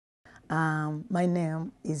My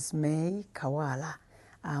name is May Kawaala.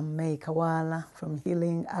 I'm May Kawaala from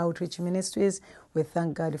Healing Outreach Ministries. We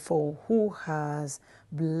thank God for who has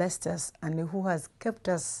blessed us and who has kept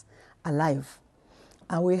us alive.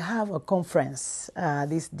 And we have a conference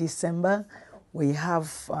this December. We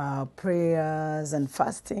have prayers and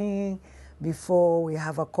fasting before we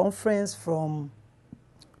have a conference from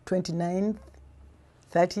 29th,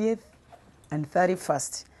 30th, and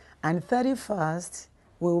 31st. And 31st,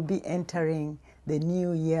 we will be entering the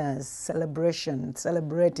New Year's celebration,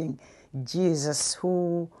 celebrating Jesus,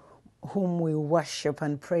 whom we worship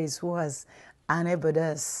and praise, who has enabled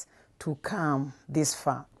us to come this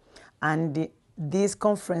far. And this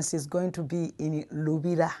conference is going to be in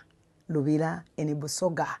Lubira, in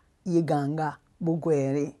Busoga, Iganga,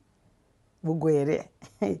 Bugwere,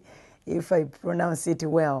 if I pronounce it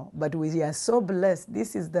well. But we are so blessed.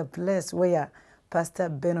 This is the place where Pastor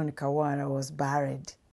Benon Kawaala was buried.